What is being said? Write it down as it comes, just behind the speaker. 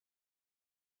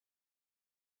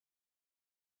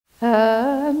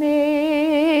Amazing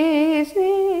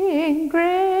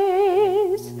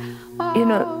grace. You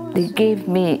know,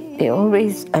 they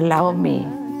always allow me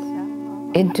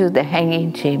into the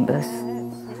hanging chambers.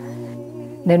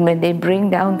 Then when they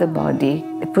bring down the body,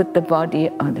 they put the body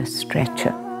on a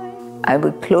stretcher. I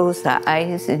would close the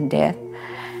eyes in death,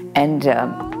 and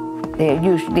they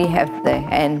usually have the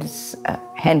hands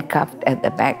handcuffed at the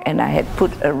back, and I had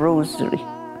put a rosary.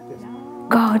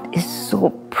 God is so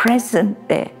present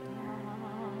there.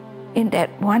 In that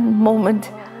one moment,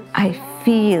 I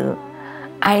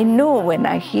know when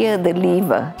I hear the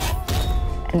lever,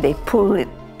 and they pull it,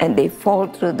 and they fall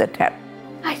through the tap,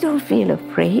 I don't feel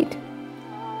afraid.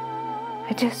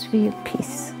 I just feel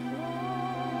peace.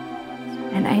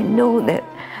 And I know that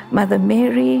Mother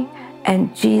Mary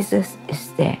and Jesus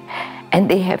is there, and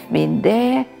they have been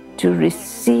there to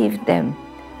receive them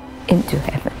into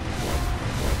heaven.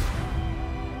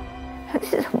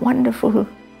 This is a wonderful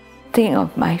thing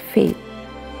of my faith.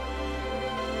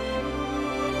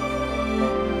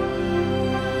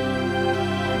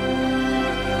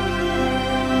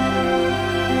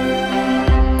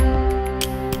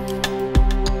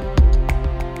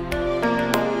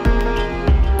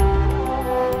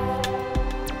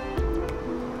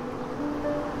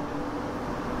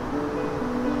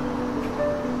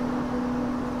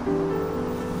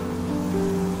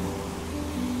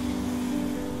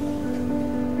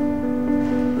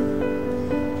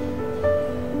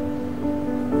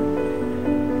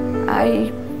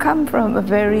 I come from a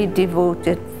very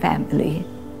devoted family.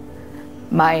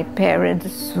 My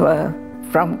parents were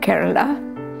from Kerala,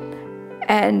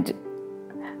 and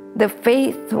the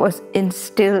faith was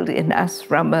instilled in us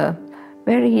from a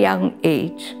very young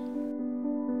age.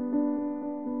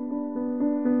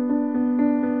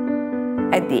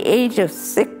 At the age of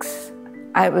 6,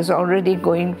 I was already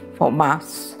going for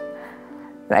Mass.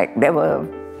 Like there were,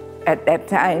 at that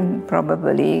time,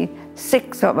 probably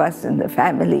 6 of us in the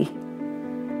family.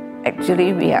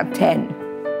 Actually, we are 10.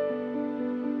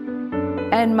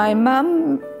 And my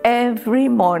mom, every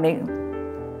morning,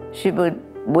 she would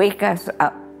wake us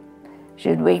up.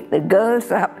 She'd wake the girls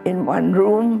up in one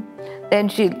room, then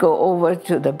she'd go over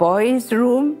to the boys'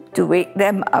 room to wake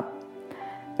them up.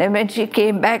 Then when she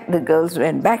came back, the girls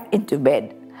went back into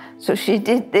bed. So she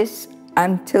did this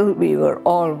until we were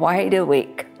all wide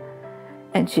awake.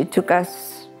 And she took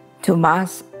us to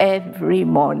Mass every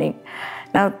morning.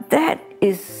 Now that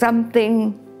is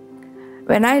something,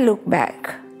 when I look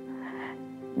back,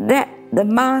 that the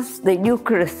Mass, the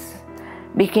Eucharist,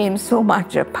 became so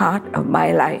much a part of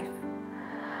my life.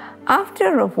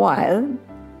 After a while,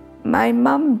 my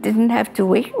mom didn't have to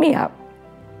wake me up,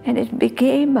 and it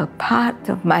became a part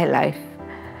of my life.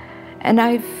 And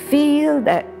I feel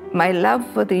that my love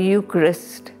for the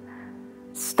Eucharist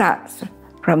starts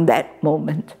from that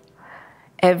moment.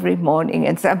 Every morning,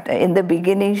 and sometimes in the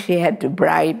beginning she had to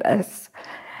bribe us.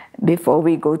 Before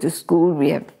we go to school,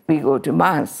 we go to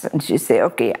Mass, and she said,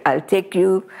 okay, I'll take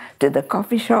you to the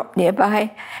coffee shop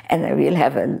nearby, and we'll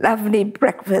have a lovely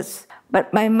breakfast.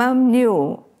 But my mom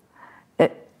knew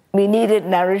that we needed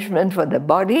nourishment for the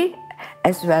body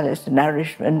as well as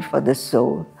nourishment for the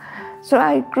soul. So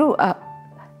I grew up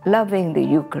loving the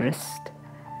Eucharist,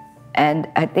 and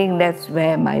I think that's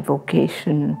where my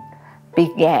vocation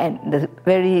began. The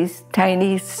very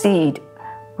tiny seed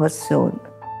was sown.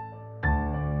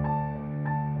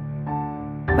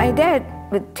 My dad,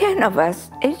 with 10 of us,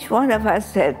 each one of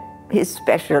us had his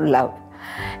special love.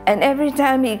 And every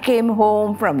time he came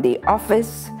home from the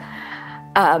office,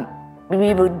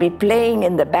 we would be playing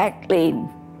in the back lane.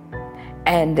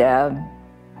 And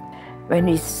when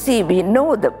we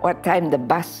know what time the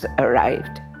bus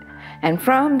arrived. And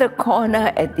from the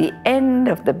corner at the end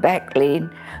of the back lane,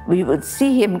 we would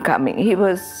see him coming. He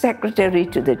was secretary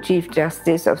to the Chief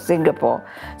Justice of Singapore.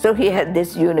 So he had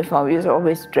this uniform. He was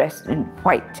always dressed in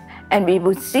white. And we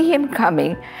would see him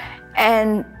coming,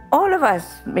 and all of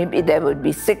us, maybe there would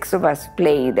be 6 of us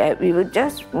playing there, we would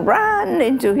just run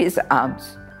into his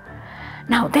arms.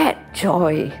 Now that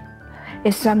joy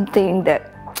is something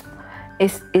that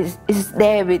is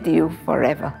there with you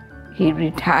forever. He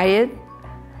retired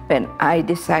when I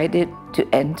decided to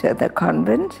enter the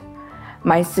convent.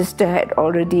 My sister had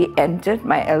already entered,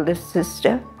 my eldest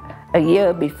sister, a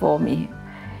year before me.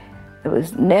 There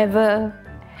was never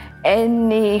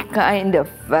any kind of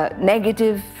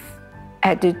negative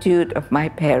attitude of my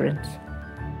parents.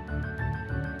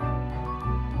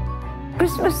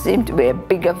 Christmas seemed to be a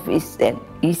bigger feast than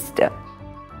Easter.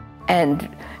 And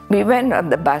we went on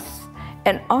the bus,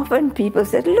 and often people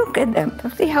said, look at them,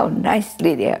 see how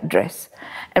nicely they are dressed.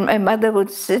 And my mother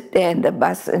would sit there in the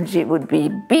bus, and she would be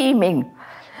beaming.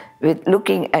 with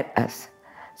looking at us.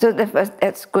 So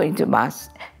that's going to Mass,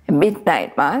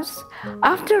 midnight Mass.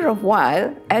 After a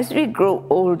while, as we grow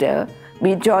older,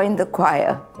 we joined the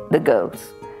choir, the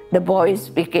girls. The boys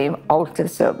became altar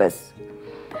servers.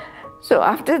 So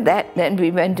after that, then we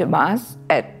went to Mass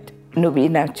at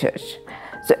Novena Church.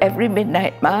 So every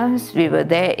midnight Mass, we were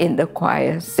there in the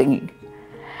choir singing.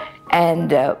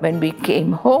 And when we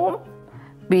came home,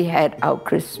 we had our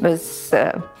Christmas,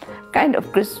 kind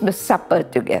of Christmas supper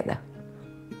together.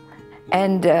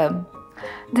 And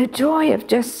the joy of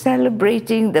just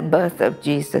celebrating the birth of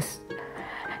Jesus.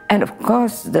 And of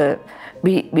course,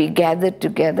 we gathered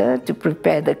together to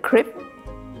prepare the crib.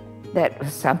 That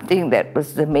was something that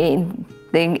was the main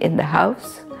thing in the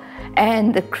house.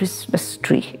 And the Christmas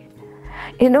tree.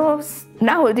 You know,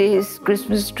 nowadays,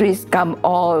 Christmas trees come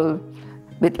all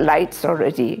with lights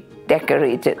already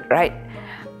decorated, right?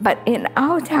 But in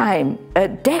our time,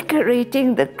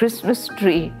 decorating the Christmas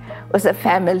tree was a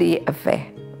family affair.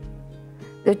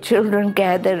 The children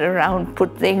gathered around,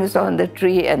 put things on the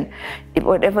tree, and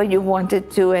whatever you wanted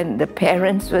to, and the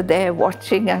parents were there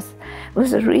watching us. It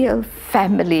was a real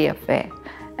family affair.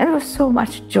 And it was so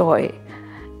much joy.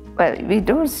 Well, we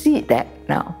don't see that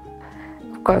now.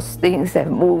 Of course, things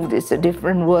have moved. It's a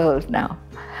different world now.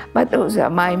 But those are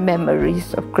my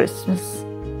memories of Christmas.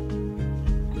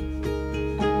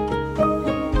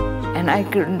 And I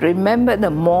can remember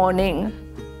the morning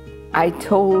I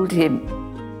told him,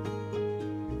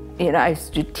 you know, I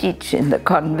used to teach in the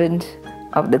convent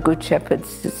of the Good Shepherd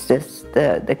Sisters,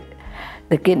 the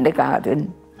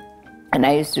kindergarten. And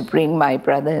I used to bring my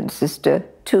brother and sister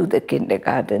to the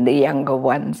kindergarten, the younger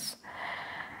ones.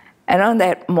 And on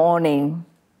that morning,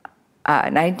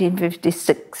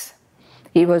 1956,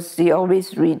 he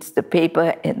always reads the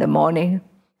paper in the morning,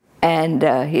 and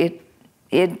he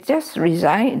had just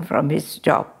resigned from his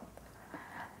job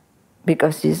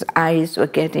because his eyes were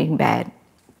getting bad.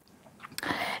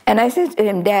 And I said to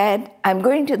him, "Dad, I'm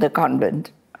going to the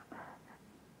convent."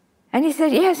 And he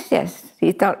said, yes.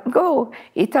 He thought, go.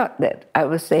 He thought that I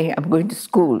was saying I'm going to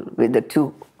school with the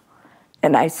two.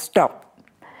 And I stopped.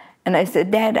 And I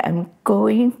said, "Dad, I'm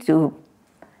going to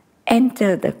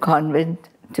enter the convent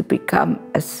to become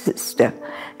a sister."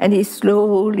 And he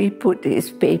slowly put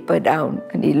his paper down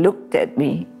and he looked at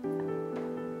me.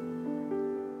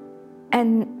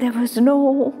 And there was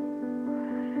no,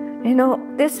 you know,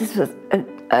 this is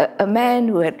a man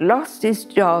who had lost his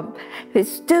job, who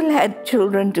still had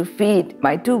children to feed.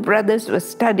 My two brothers were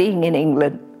studying in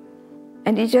England.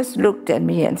 And he just looked at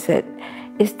me and said,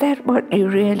 "Is that what you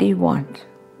really want?"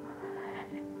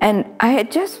 And I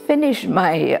had just finished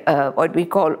my, what we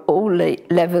call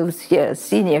O-levels here,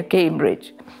 senior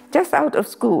Cambridge, just out of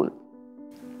school.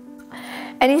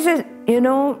 And he said, "You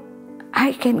know,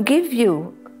 I can give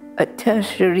you a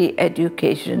tertiary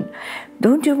education.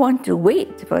 Don't you want to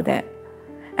wait for that?"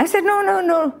 I said,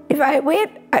 no. If I wait,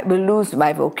 I will lose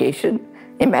my vocation.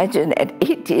 Imagine at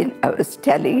 18, I was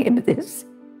telling him this.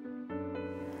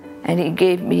 And he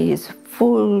gave me his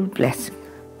full blessing.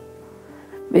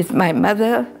 With my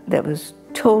mother, there was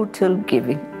total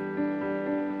giving.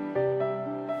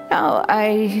 Now,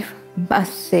 I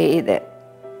must say that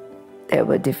there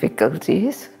were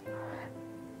difficulties.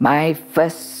 My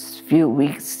first few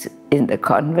weeks in the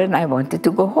convent, I wanted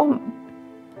to go home.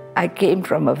 I came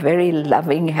from a very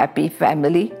loving, happy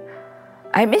family.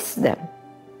 I missed them.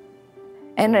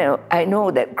 And I know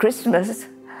that Christmas,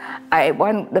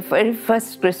 the very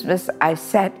first Christmas, I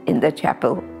sat in the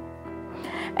chapel.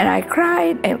 And I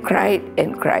cried and cried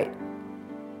and cried.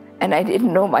 And I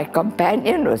didn't know my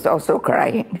companion was also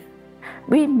crying.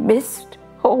 We missed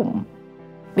home.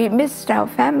 We missed our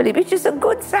family, which is a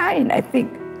good sign, I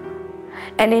think.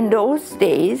 And in those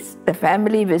days, the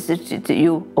family visited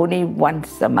you only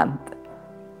once a month.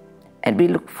 And we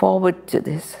look forward to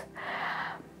this.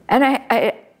 And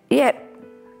I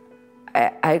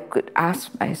could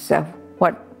ask myself,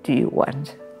 what do you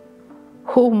want?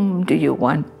 Whom do you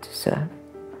want to serve?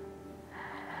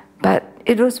 But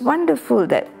it was wonderful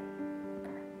that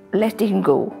letting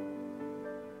go.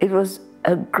 It was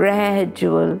a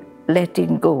gradual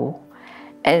letting go.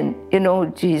 And you know,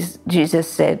 Jesus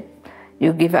said,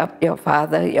 you give up your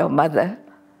father, your mother,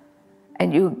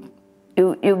 and you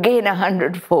gain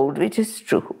 100-fold, which is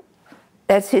true.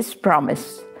 That's his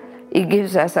promise. He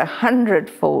gives us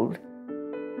 100-fold.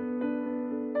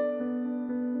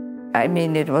 I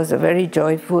mean, it was a very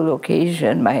joyful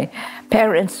occasion. My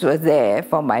parents were there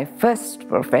for my first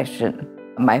profession.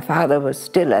 My father was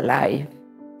still alive.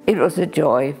 It was a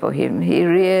joy for him. He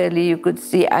really, you could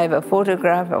see, I have a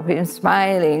photograph of him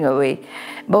smiling away.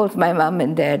 Both my mom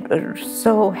and dad were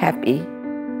so happy.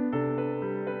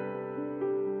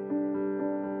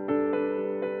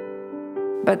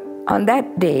 But on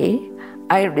that day,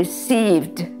 I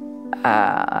received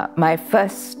my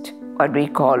first, what we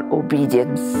call,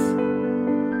 obedience.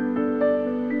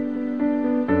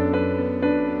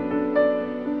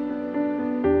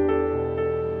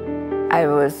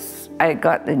 I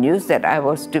got the news that I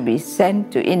was to be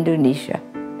sent to Indonesia.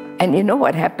 And you know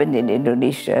what happened in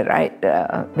Indonesia, right?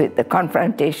 With the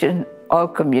confrontation, all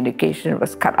communication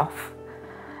was cut off.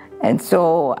 And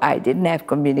so I didn't have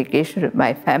communication with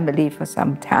my family for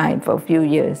some time, for a few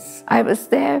years. I was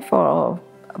there from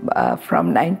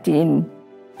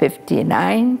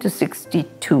 1959 to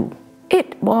 62.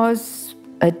 It was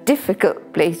a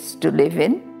difficult place to live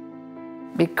in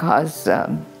because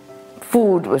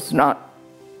food was not,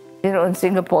 in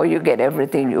Singapore you get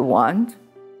everything you want.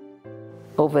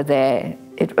 Over there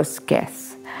it was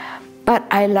scarce. But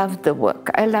I loved the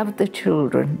work. I loved the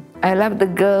children. I loved the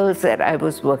girls that I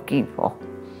was working for.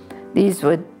 These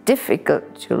were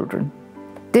difficult children,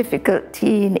 difficult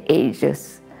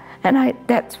teenagers. And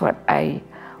that's what I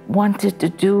wanted to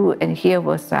do, and here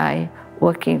was I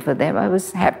working for them. I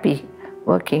was happy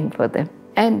working for them.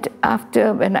 And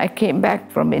when I came back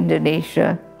from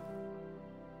Indonesia,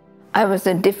 I was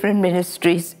in different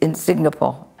ministries in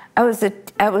Singapore. I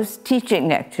was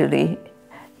teaching, actually.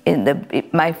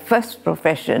 My first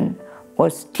profession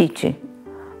was teaching.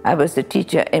 I was a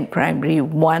teacher in Primary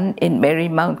 1 in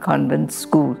Marymount Convent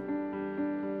School.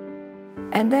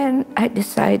 And then I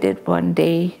decided one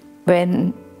day,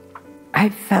 when I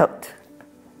felt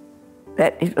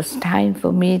that it was time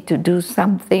for me to do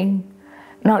something,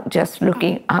 not just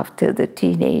looking after the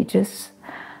teenagers.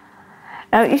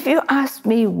 Now, if you ask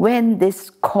me when this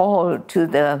call to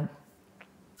the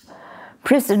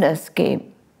prisoners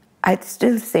came, I'd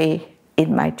still say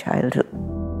in my childhood.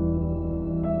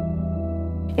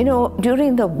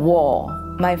 During the war,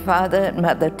 my father and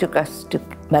mother took us to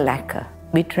Malacca.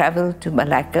 We traveled to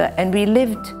Malacca and we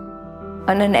lived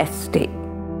on an estate.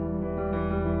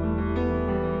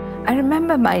 I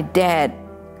remember my dad,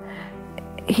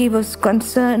 he was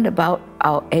concerned about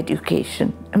our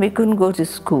education and we couldn't go to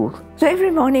school. So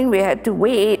every morning we had to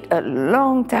wait a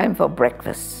long time for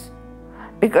breakfast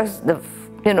because the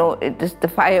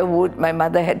firewood, my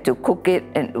mother had to cook it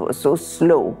and it was so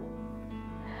slow.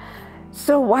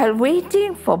 So while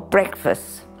waiting for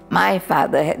breakfast, my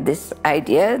father had this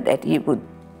idea that he would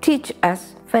teach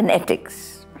us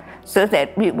phonetics so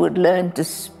that we would learn to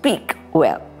speak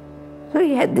well. So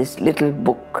he had this little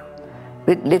book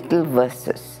with little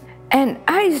verses. And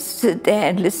I used to sit there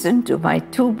and listen to my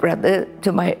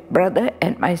brother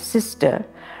and my sister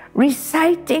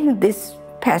reciting this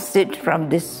passage from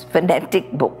this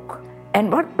phonetic book.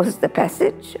 And what was the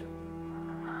passage?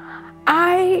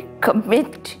 I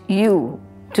commit you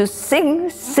to Sing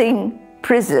Sing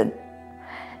prison,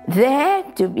 there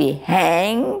to be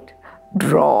hanged,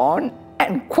 drawn,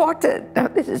 and quartered. Now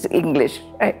this is English,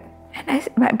 right? And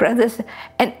my brother said,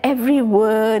 and every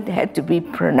word had to be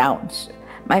pronounced.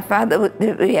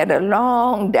 We had a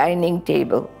long dining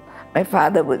table. My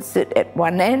father would sit at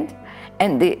one end,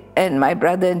 and my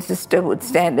brother and sister would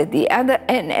stand at the other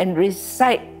end and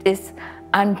recite this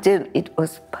until it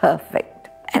was perfect.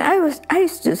 And I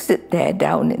used to sit there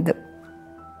down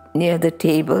near the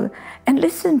table and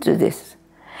listen to this.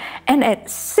 And at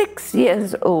 6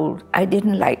 years old, I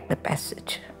didn't like the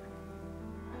passage.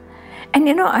 And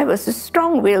I was a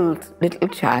strong-willed little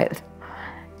child.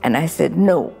 And I said,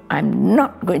 no, I'm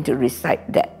not going to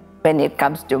recite that when it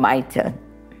comes to my turn.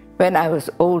 When I was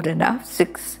old enough,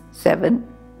 6, 7,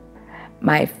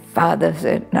 my father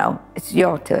said, now it's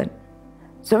your turn.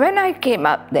 So when I came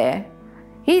up there,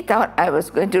 he thought I was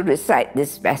going to recite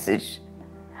this passage.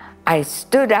 I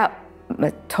stood up,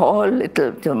 a tall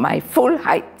little, to my full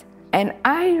height, and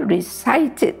I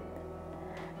recited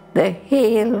the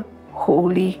Hail,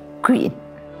 Holy Queen.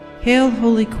 Hail,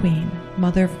 Holy Queen,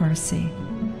 Mother of Mercy,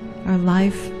 our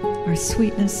life, our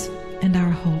sweetness, and our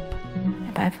hope.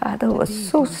 My father was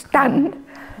so stunned,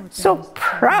 so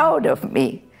proud of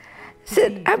me. He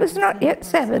said, I was not yet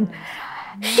 7.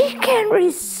 She can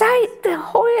recite the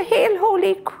Hail,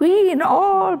 Holy Queen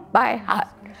all by heart.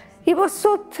 He was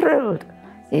so thrilled.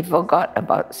 He forgot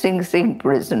about Sing Sing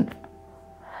prison.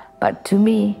 But to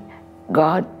me,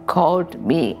 God called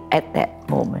me at that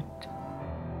moment.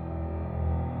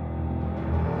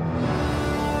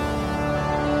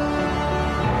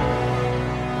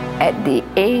 At the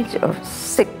age of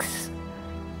 6,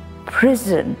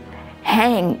 prison,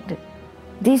 hanged,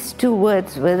 these 2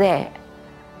 words were there.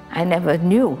 I never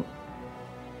knew.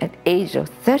 At age of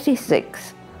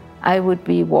 36, I would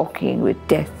be walking with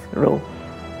death row.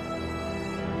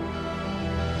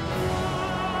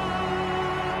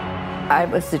 I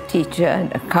was a teacher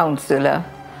and a counselor.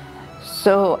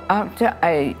 So after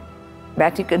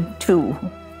Vatican II,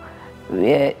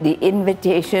 the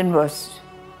invitation was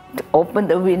to open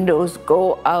the windows,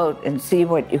 go out and see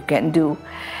what you can do.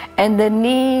 And the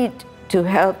need to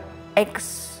help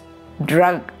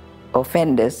ex-drug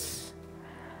offenders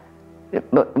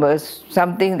was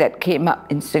something that came up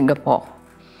in Singapore.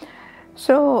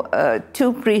 So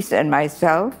 2 priests and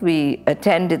myself, we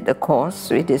attended the course.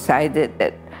 We decided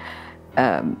that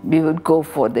we would go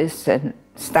for this and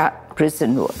start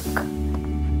prison work.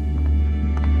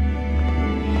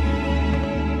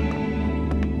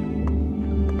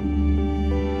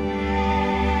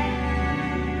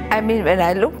 I mean, when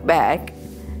I look back,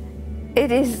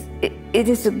 it is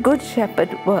a good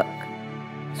shepherd work.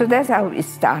 So that's how we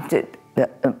started,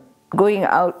 going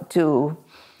out to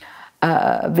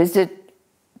visit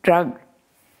drug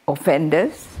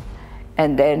offenders,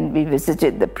 and then we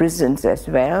visited the prisons as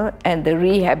well, and the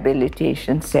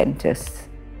rehabilitation centers.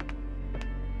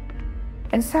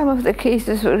 And some of the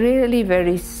cases were really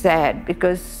very sad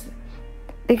because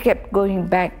they kept going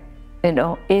back, in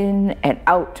and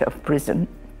out of prison.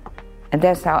 And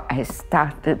that's how I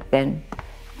started then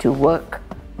to work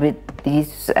with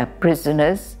these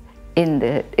prisoners in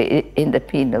the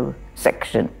penal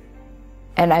section.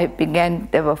 And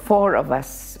there were 4 of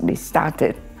us, we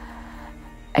started.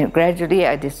 And gradually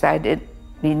I decided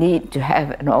we need to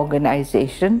have an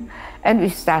organization, and we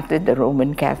started the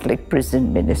Roman Catholic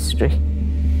Prison Ministry.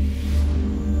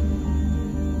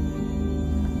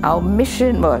 Our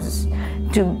mission was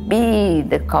to be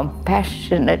the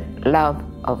compassionate love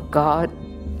of God,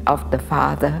 of the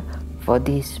Father, for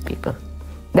these people.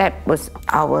 That was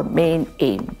our main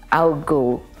aim, our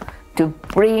goal, to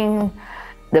bring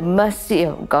the mercy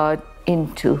of God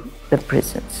into the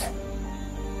prisons.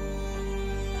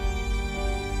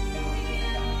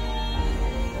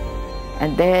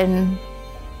 And then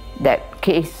that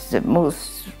case, the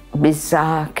most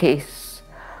bizarre case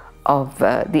of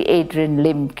the Adrian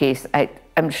Lim case,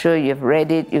 I'm sure you've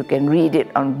read it. You can read it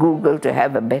on Google to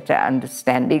have a better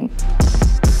understanding.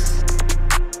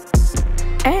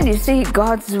 And you see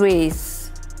God's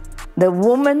ways. The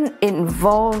woman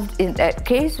involved in that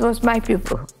case was my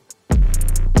pupil.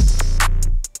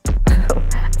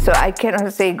 So I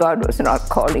cannot say God was not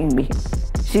calling me.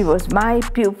 She was my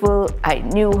pupil. I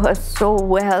knew her so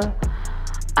well.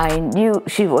 I knew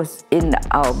she was in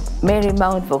our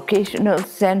Marymount Vocational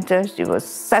Center. She was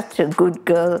such a good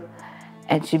girl.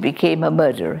 And she became a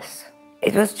murderess.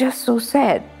 It was just so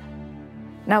sad.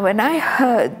 Now, when I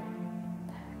heard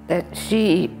that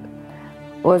she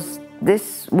was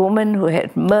this woman who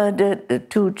had murdered the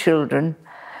 2 children,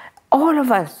 all of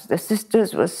us, the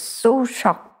sisters, were so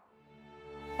shocked.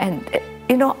 And,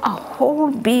 our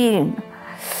whole being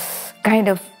kind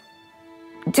of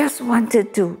just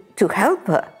wanted to help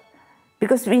her,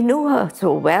 because we knew her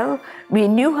so well. We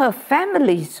knew her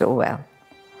family so well.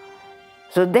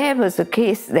 So there was a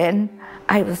case then.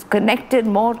 I was connected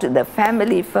more to the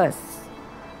family first.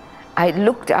 I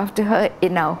looked after her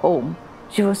in our home.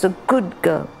 She was a good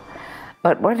girl.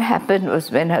 But what happened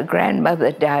was when her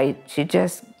grandmother died, she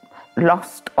just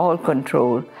lost all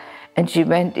control. And she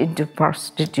went into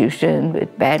prostitution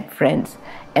with bad friends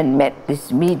and met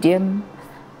this medium,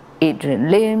 Adrian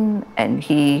Lim, and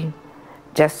he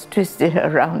just twisted her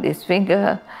around his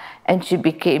finger, and she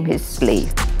became his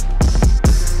slave.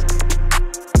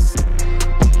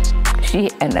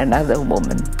 She and another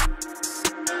woman.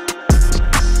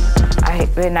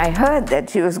 When I heard that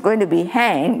she was going to be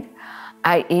hanged,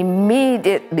 I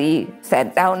immediately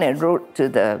sat down and wrote to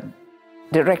the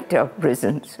director of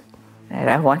prisons that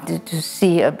I wanted to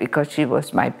see her because she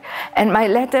was and my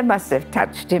letter must have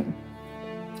touched him,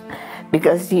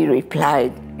 because he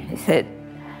replied, he said,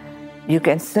 "You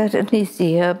can certainly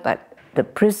see her, but the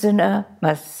prisoner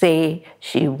must say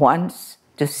she wants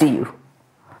to see you."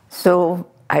 So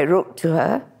I wrote to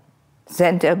her,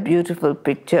 sent her a beautiful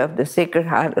picture of the Sacred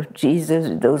Heart of Jesus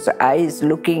with those eyes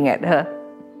looking at her.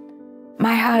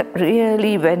 My heart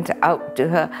really went out to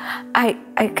her.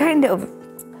 I kind of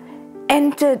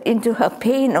entered into her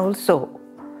pain also,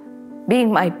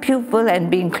 being my pupil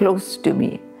and being close to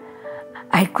me.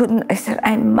 I said,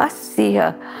 I must see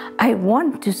her. I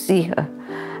want to see her.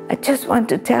 I just want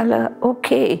to tell her,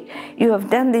 okay, you have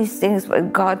done these things,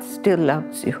 but God still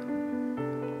loves you.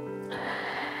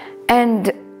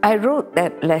 And I wrote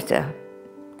that letter,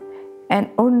 and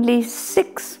only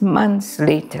 6 months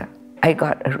later, I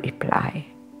got a reply.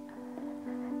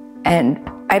 And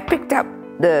I picked up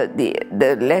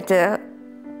the letter.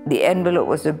 The envelope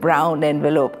was a brown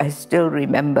envelope. I still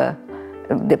remember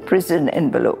the prison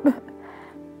envelope.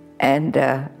 And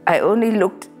I only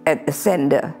looked at the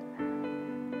sender,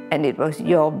 and it was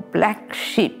 "Your black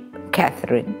sheep,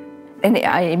 Catherine." And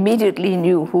I immediately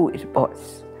knew who it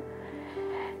was.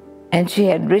 And she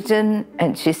had written,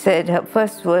 and she said her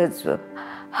first words were,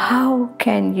 "How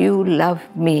can you love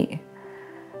me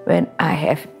when I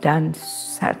have done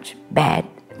such bad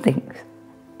things?"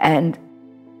 And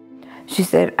she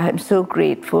said, "I'm so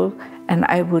grateful, and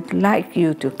I would like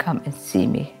you to come and see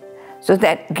me." So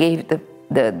that gave the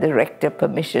director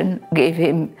permission, gave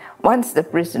him, once the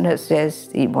prisoner says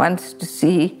he wants to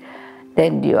see,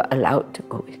 then you're allowed to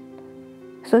go in.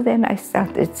 So then I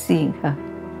started seeing her.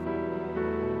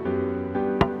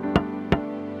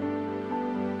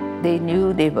 They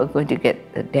knew they were going to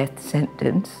get the death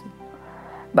sentence,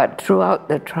 but throughout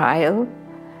the trial,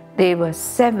 they were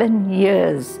 7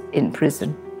 years in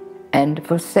prison. And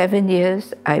for 7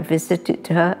 years, I visited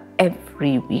her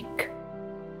every week.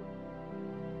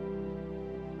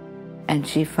 And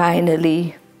she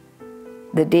finally,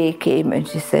 the day came and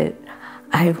she said,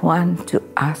 "I want to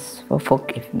ask for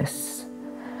forgiveness,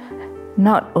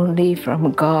 not only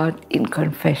from God in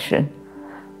confession,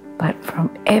 but from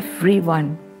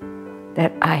everyone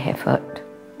that I have hurt."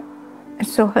 And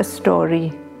so her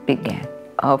story began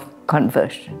of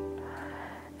conversion.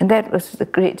 And that was the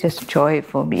greatest joy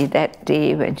for me that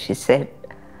day when she said,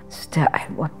 "Sister,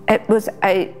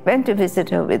 I went to visit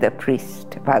her with a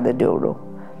priest, Father Doro.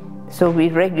 So we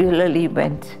regularly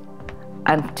went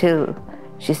until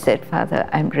she said, "Father,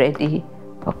 I'm ready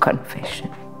for confession."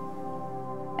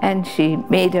 And she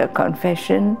made her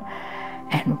confession,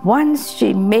 and once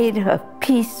she made her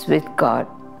peace with God,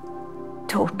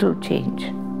 total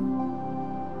change.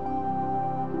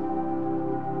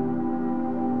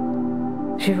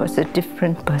 She was a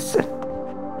different person.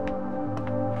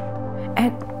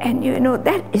 And you know,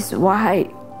 that is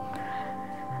why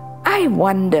I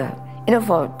wonder,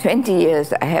 for 20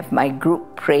 years I have my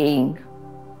group praying.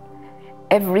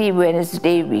 Every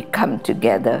Wednesday we come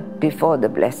together before the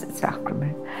Blessed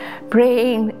Sacrament,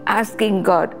 praying, asking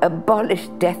God, abolish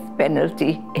death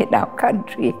penalty in our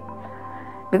country.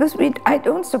 Because I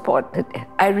don't support the death.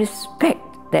 I respect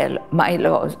my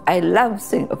laws. I love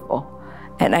Singapore,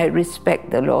 and I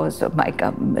respect the laws of my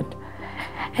government.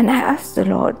 And I asked the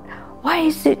Lord, why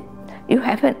is it you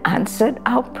haven't answered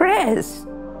our prayers?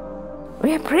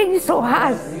 We are praying so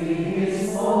hard.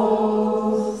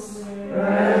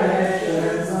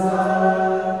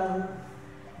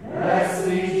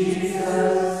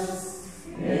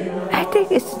 I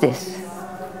think it's this.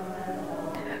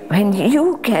 When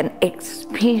you can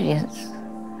experience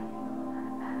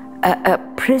a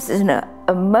prisoner,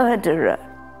 a murderer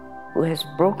who has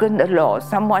broken the law,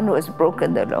 someone who has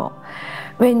broken the law,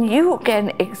 when you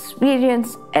can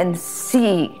experience and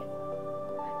see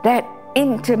that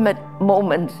intimate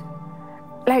moment,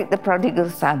 like the prodigal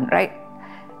son, right?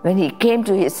 When he came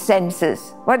to his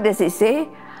senses, what does he say?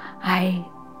 I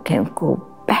can go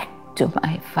back to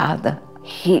my father.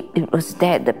 It was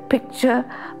there, the picture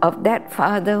of that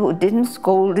father who didn't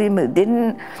scold him, who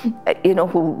didn't,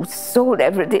 who sold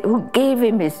everything, who gave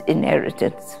him his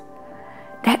inheritance.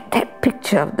 That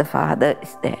picture of the father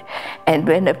is there. And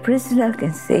when a prisoner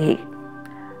can say,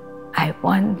 I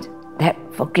want that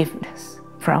forgiveness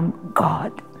from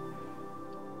God,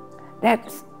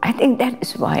 I think that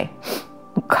is why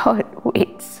God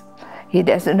waits. He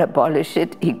doesn't abolish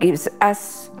it. He gives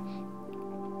us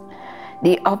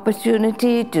the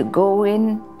opportunity to go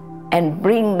in and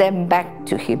bring them back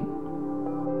to Him.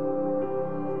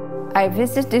 I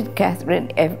visited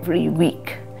Catherine every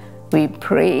week. We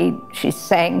prayed, she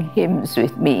sang hymns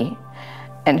with me,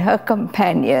 and her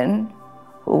companion,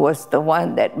 who was the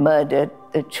one that murdered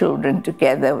the children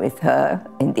together with her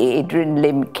in the Adrian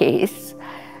Lim case,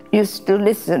 used to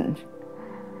listen.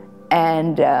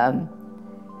 And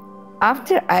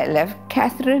after I left,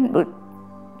 Catherine would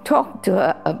talk to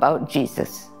her about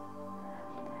Jesus.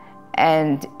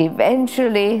 And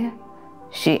eventually,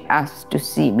 she asked to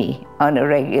see me on a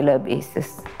regular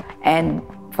basis, and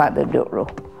Father Doro.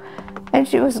 And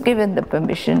she was given the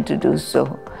permission to do so.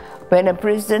 When a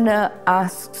prisoner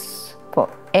asks for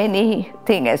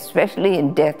anything, especially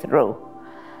in death row,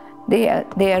 they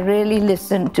are really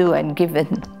listened to and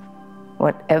given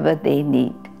whatever they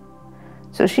need.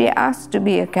 So she asked to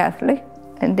be a Catholic,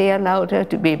 and they allowed her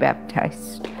to be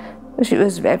baptized. She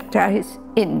was baptized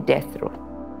in death row.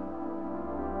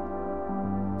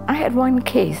 I had one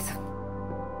case,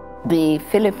 the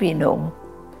Filipino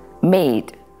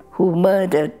maid who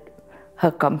murdered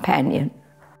her companion.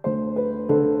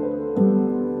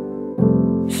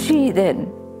 She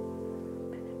then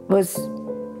was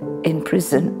in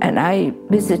prison, and I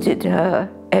visited her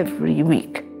every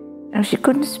week. Now, she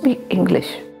couldn't speak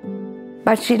English.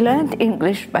 But she learned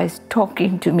English by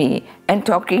talking to me and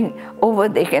talking over.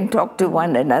 They can talk to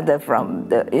one another from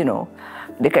the,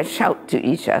 they can shout to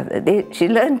each other. She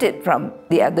learned it from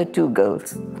the other two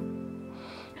girls.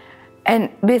 And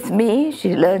with me,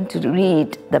 she learned to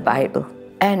read the Bible.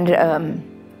 And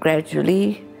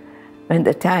gradually, when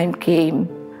the time came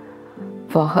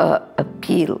for her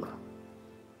appeal,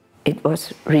 it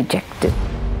was rejected.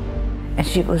 And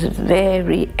she was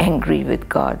very angry with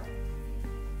God.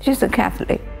 She's a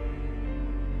Catholic.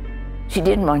 She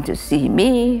didn't want to see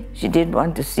me. She didn't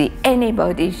want to see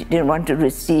anybody. She didn't want to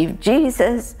receive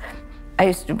Jesus. I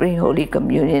used to bring Holy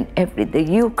Communion the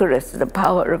Eucharist, the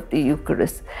power of the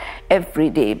Eucharist, every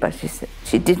day. But she said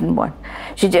she didn't want.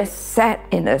 She just sat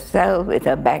in her cell with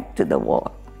her back to the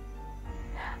wall.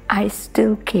 I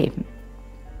still came.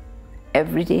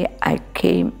 Every day I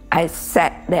came, I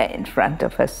sat there in front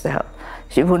of her cell.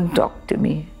 She wouldn't talk to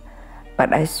me.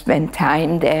 But I spent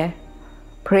time there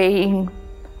praying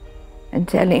and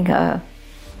telling her,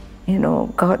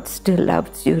 God still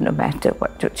loves you no matter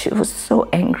what. She was so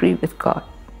angry with God.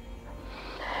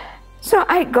 So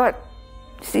I got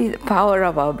to see the power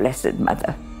of our Blessed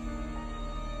Mother.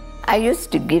 I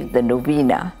used to give the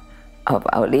novena of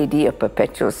Our Lady of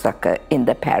Perpetual Succor in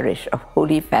the parish of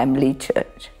Holy Family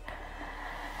Church.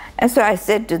 And so I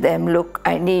said to them, look,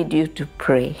 I need you to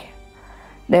pray.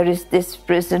 There is this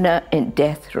prisoner in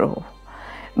death row.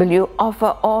 Will you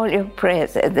offer all your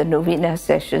prayers at the novena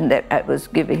session that I was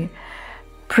giving?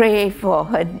 Pray for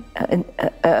her,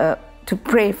 to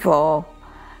pray for,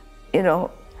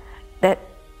 that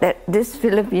this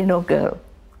Filipino girl,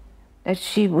 that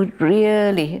she would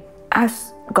really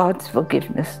ask God's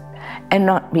forgiveness and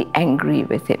not be angry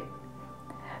with him.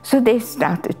 So they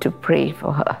started to pray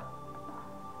for her.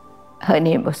 Her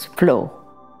name was Flo.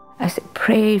 I said,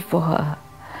 pray for her,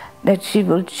 that she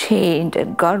will change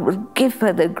and God will give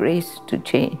her the grace to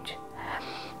change.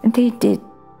 And they did.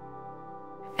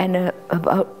 And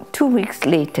about 2 weeks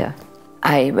later,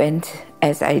 I went,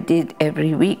 as I did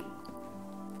every week,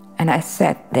 and I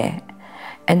sat there.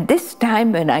 And this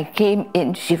time when I came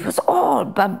in, she was all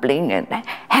bubbling and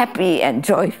happy and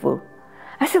joyful.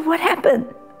 I said, what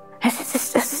happened? I said,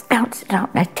 sit down,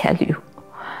 I tell you.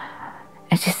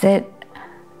 And she said,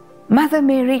 Mother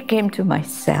Mary came to my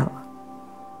cell.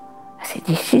 I said,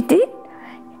 yes, she did?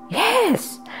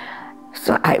 Yes.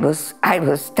 So I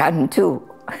was stunned too.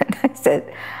 And I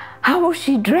said, how was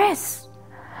she dressed?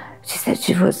 She said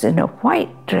she was in a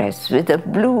white dress with a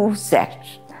blue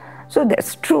sash. So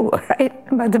that's true,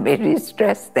 right? Mother Mary is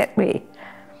dressed that way.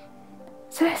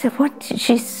 So I said, what did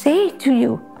she say to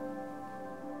you?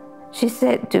 She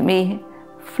said to me,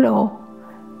 Flo,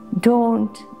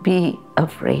 don't be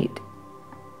afraid.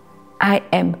 I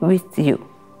am with you.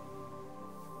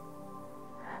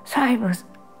 So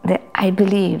I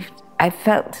believed, I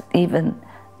felt even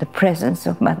the presence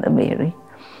of Mother Mary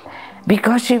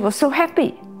because she was so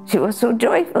happy, she was so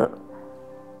joyful.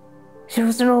 She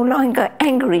was no longer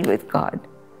angry with God.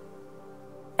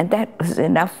 And that was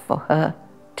enough for her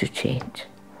to change.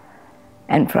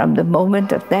 And from the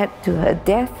moment of that to her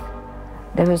death,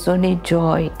 there was only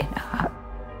joy in her heart.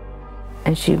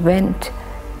 And she went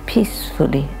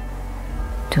peacefully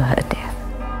to her death.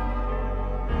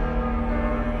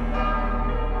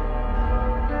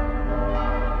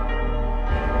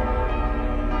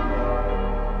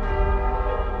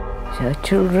 Her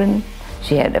children,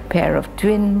 she had a pair of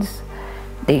twins.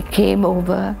 They came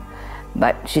over,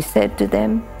 but she said to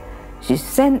them, she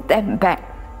sent them back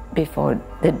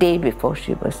the day before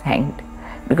she was hanged,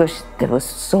 because there was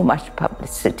so much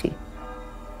publicity.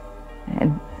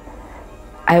 And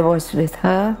I was with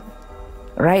her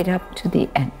right up to the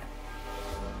end.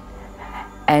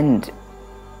 And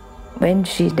when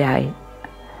she died,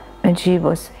 when she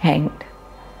was hanged,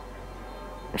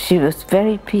 she was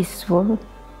very peaceful.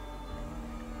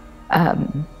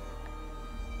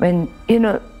 When,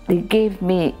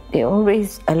 they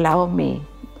always allow me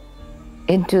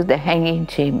into the hanging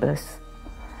chambers,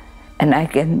 and I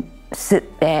can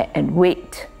sit there and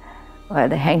wait while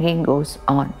the hanging goes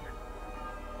on.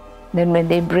 Then when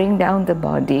they bring down the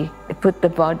body, they put the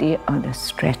body on a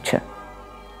stretcher.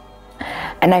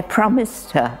 And I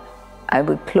promised her I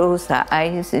would close her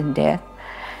eyes in death,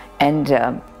 and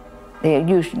they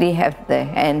usually have the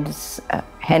hands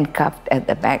handcuffed at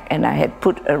the back, and I had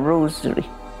put a rosary.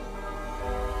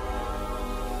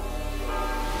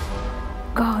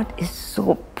 God is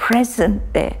so present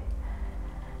there.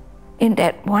 In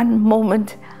that one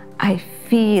moment, I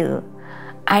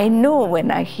know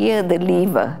when I hear the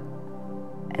lever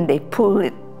and they pull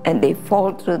it and they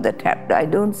fall through the trap. I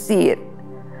don't see it,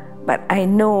 but I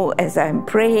know as I'm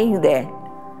praying there,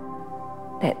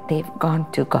 that they've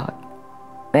gone to God,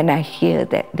 when I hear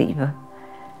that labor,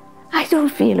 I don't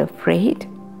feel afraid.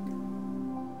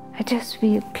 I just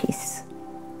feel peace.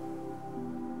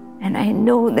 And I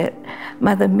know that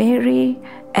Mother Mary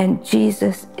and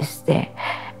Jesus is there,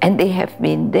 and they have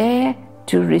been there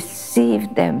to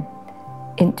receive them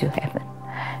into heaven.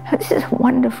 This is a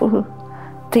wonderful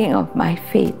thing of my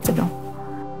faith, you know.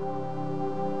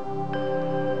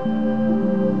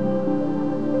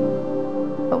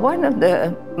 One of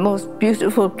the most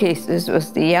beautiful cases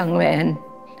was the young man,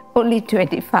 only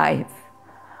 25,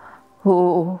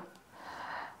 who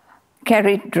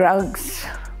carried drugs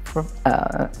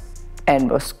and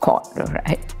was caught,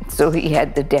 right? So he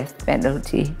had the death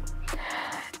penalty.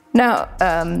 Now,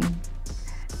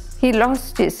 he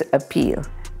lost his appeal.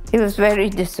 He was very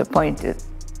disappointed,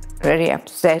 very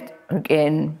upset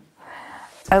again.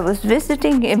 I was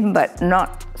visiting him, but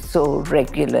not so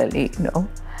regularly, you know.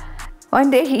 One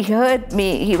day he heard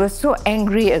me, he was so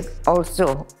angry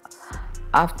also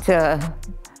after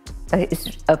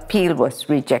his appeal was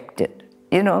rejected.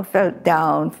 You know, felt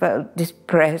down, felt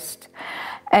depressed.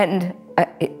 And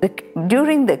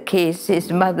during the case,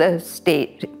 his mother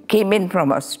came in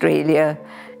from Australia,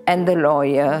 and the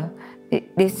lawyer,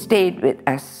 they stayed with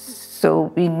us,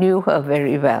 so we knew her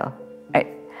very well. Right?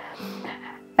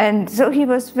 And so he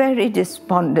was very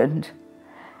despondent.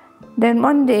 Then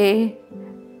one day,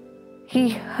 he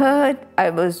heard I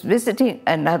was visiting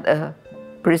another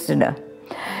prisoner.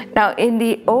 Now, in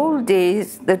the old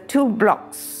days, the two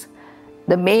blocks,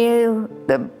 the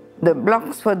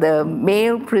blocks for the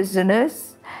male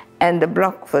prisoners and the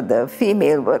block for the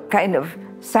female were kind of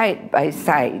side by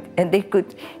side, and they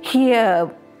could hear,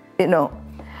 you know.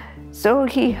 So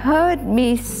he heard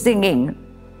me singing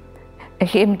a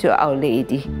hymn to Our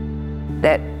Lady,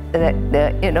 the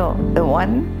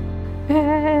one,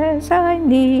 as I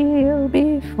kneel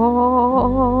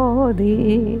before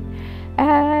thee,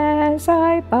 as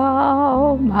I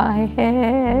bow my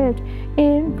head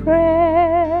in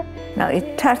prayer. Now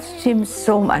it touched him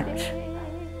so much.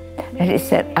 And he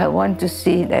said, I want to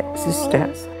see that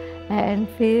sister and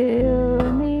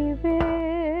fill me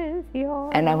with your...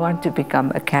 And I want to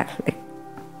become a Catholic.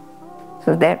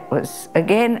 So that was,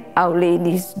 again, Our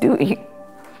Lady's doing.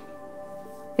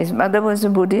 His mother was a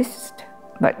Buddhist,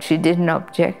 but she didn't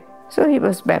object. So he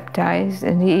was baptized,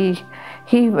 and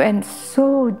he went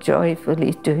so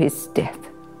joyfully to his death,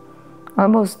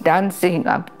 almost dancing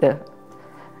up to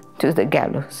the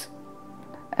gallows.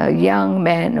 A young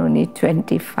man, only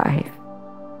 25.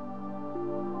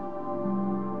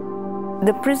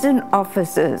 The prison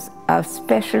officers are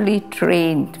specially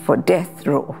trained for death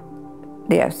row.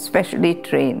 They are specially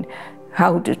trained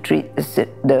how to treat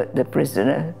the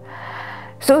prisoner.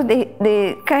 So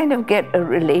they kind of get a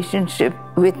relationship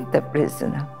with the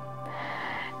prisoner.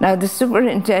 Now the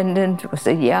superintendent was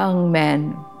a young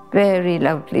man, very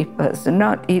lovely person,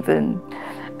 not even,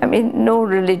 I mean, no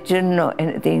religion or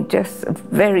anything, just a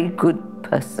very good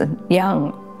person,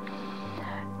 young.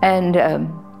 And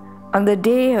on the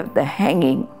day of the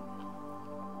hanging,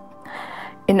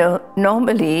 you know,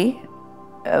 normally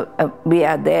we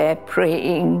are there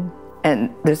praying,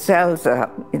 and the cells are,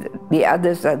 the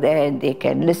others are there, and they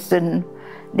can listen,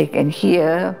 they can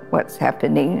hear what's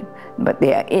happening, but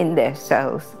they are in their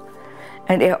cells.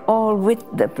 And they are all with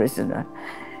the prisoner.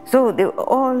 So they were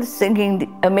all singing the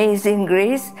Amazing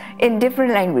Grace in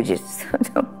different languages.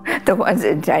 The ones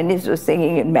in Chinese were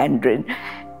singing in Mandarin.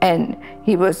 And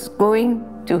he was going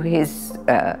to his,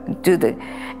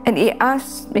 and he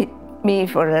asked me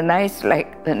for a nice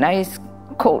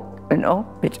coat, you know,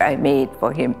 which I made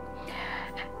for him.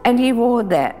 And he wore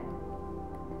that.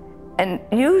 And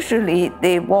usually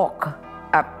they walk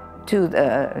up to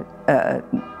the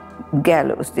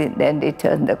gallows, then they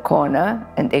turn the corner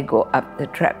and they go up the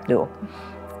trapdoor.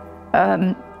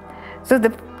 So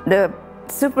the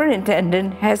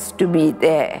superintendent has to be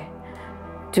there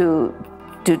to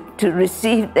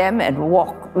receive them and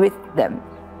walk with them.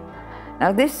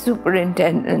 Now this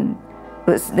superintendent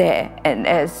was there, and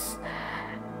as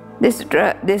this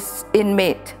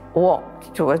inmate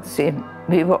walked towards him,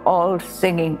 we were all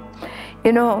singing.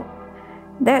 You know,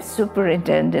 that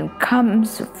superintendent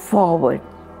comes forward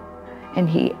and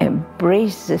he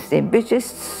embraces him, which is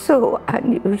so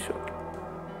unusual.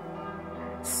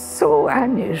 So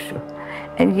unusual.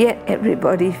 And yet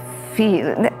everybody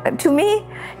feels, to me,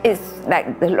 it's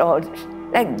like the Lord,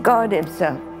 like God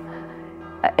himself,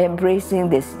 embracing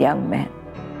this young man.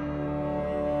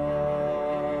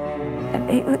 And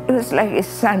it was like his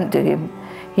son to him.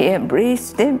 He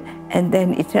embraced him, and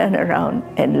then he turned around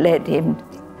and led him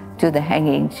to the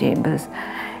hanging chambers.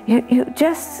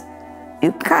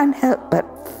 You can't help but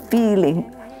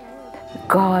feeling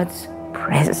God's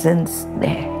presence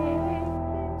there.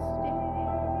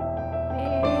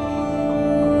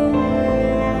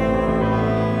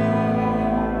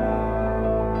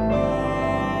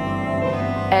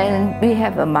 And we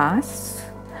have a Mass.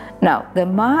 Now, the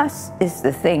Mass is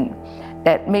the thing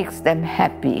that makes them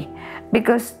happy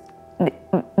because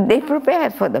they prepare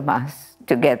for the Mass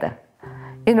together.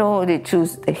 You know, they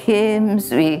choose the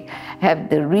hymns, we have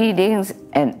the readings,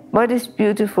 and what is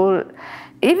beautiful,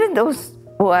 even those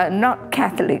who are not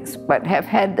Catholics but have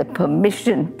had the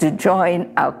permission to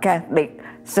join our Catholic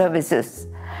services,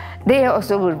 they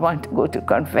also would want to go to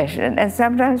confession. And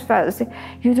sometimes fathers say,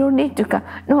 you don't need to come.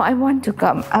 No, I want to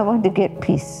come. I want to get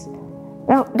peace.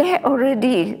 Now, they're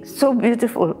already so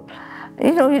beautiful.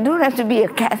 You know, you don't have to be a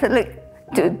Catholic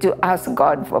to ask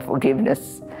God for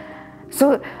forgiveness.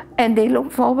 So, and they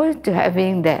look forward to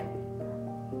having that.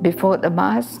 Before the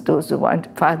Mass, those who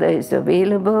want, Father is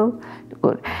available.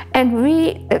 And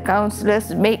we, the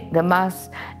counselors, make the Mass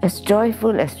as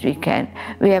joyful as we can.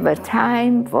 We have a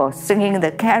time for singing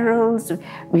the carols.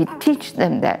 We teach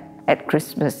them that at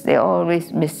Christmas. They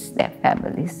always miss their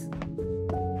families.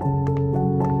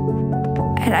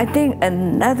 And I think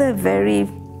another very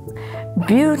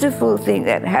beautiful thing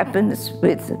that happens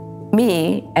with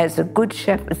me as a Good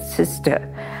Shepherd sister,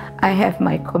 I have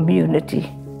my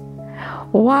community.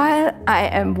 While I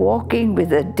am walking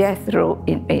with a death row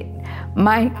inmate,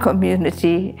 my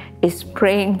community is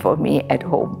praying for me at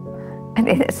home. And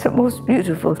it's the most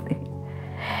beautiful thing.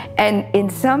 And in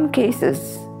some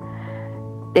cases,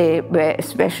 they were,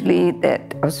 especially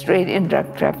that Australian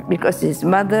drug trafficker, because his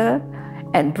mother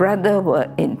and brother were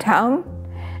in town,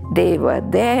 they were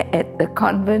there at the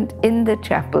convent in the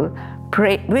chapel,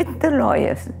 with the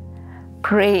lawyers,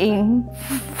 praying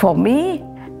for me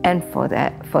and for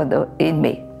the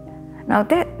inmate. Now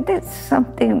that's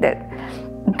something that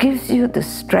gives you the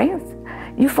strength.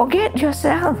 You forget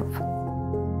yourself.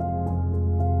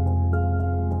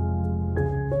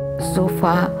 So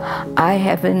far, I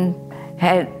haven't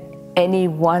had any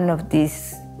one of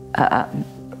these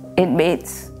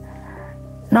inmates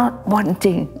not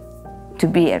wanting to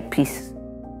be at peace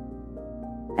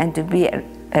and to be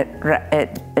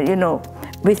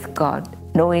with God,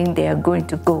 knowing they are going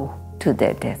to go to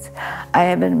their death. I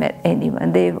haven't met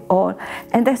anyone. They've all,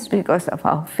 and that's because of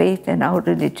our faith and our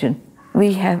religion.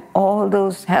 We have all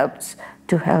those helps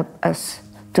to help us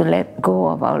to let go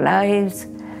of our lives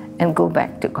and go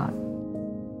back to God.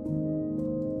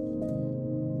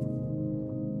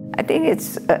 I think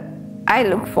I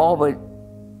look forward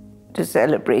to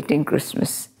celebrating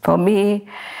Christmas. For me,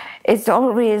 it's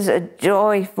always a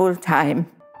joyful time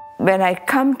when I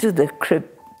come to the crib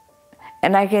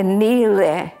and I can kneel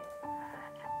there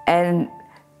and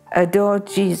adore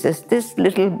Jesus, this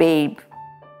little babe.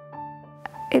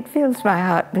 It fills my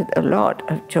heart with a lot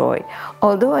of joy.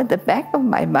 Although at the back of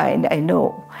my mind, I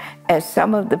know, as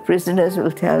some of the prisoners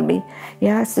will tell me,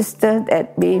 yeah, sister,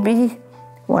 that baby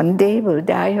one day will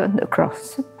die on the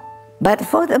cross. But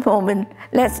for the moment,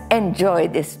 let's enjoy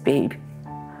this baby.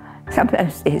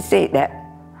 Sometimes they say that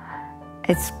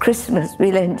it's Christmas,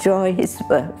 we'll enjoy his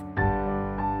birth.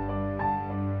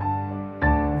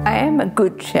 I am a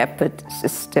Good Shepherd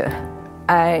sister.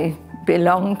 I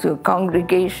belong to a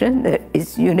congregation that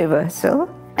is universal,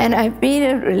 and I've been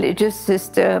a religious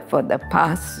sister for the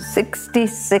past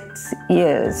 66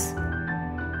 years.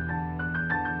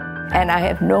 And I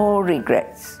have no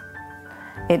regrets.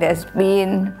 It has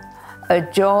been a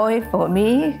joy for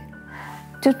me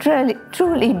to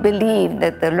truly believe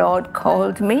that the Lord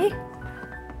called me.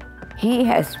 He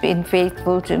has been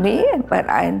faithful to me, but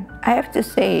I have to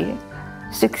say,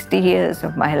 60 years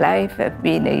of my life have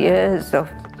been years of,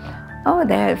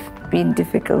 there have been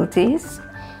difficulties,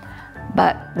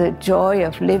 but the joy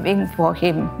of living for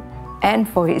Him and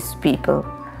for His people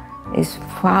is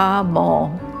far more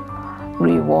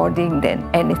rewarding than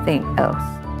anything else.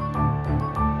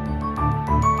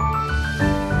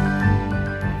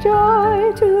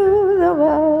 Joy to the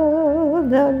world,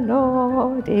 the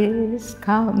Lord is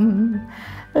come.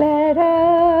 Let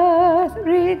us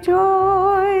rejoice.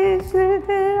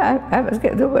 I must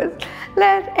get the words.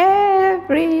 Let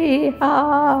every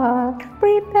heart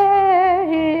prepare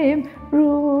Him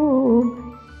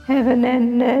room. Heaven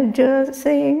and angels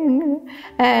sing,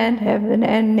 and heaven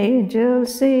and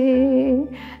angels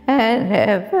sing, and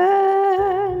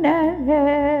heaven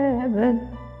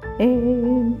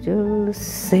angels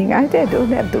sing. I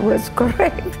don't have the words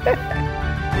correct.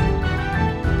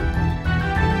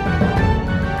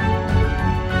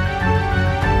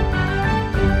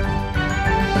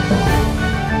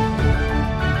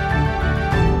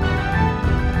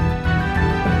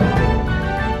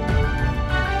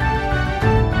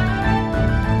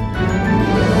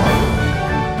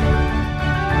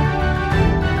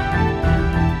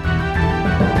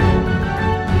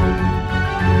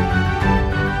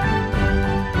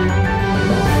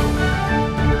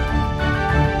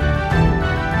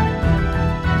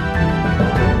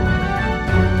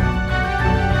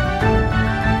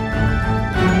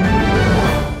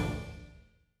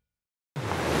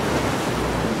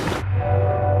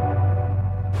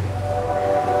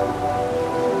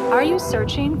 Are you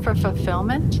searching for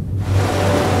fulfillment?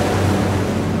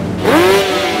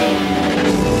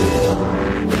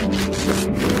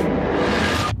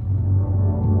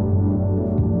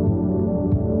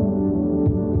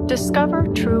 Discover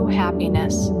true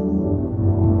happiness.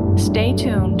 Stay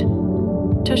tuned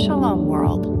to Shalom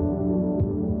World.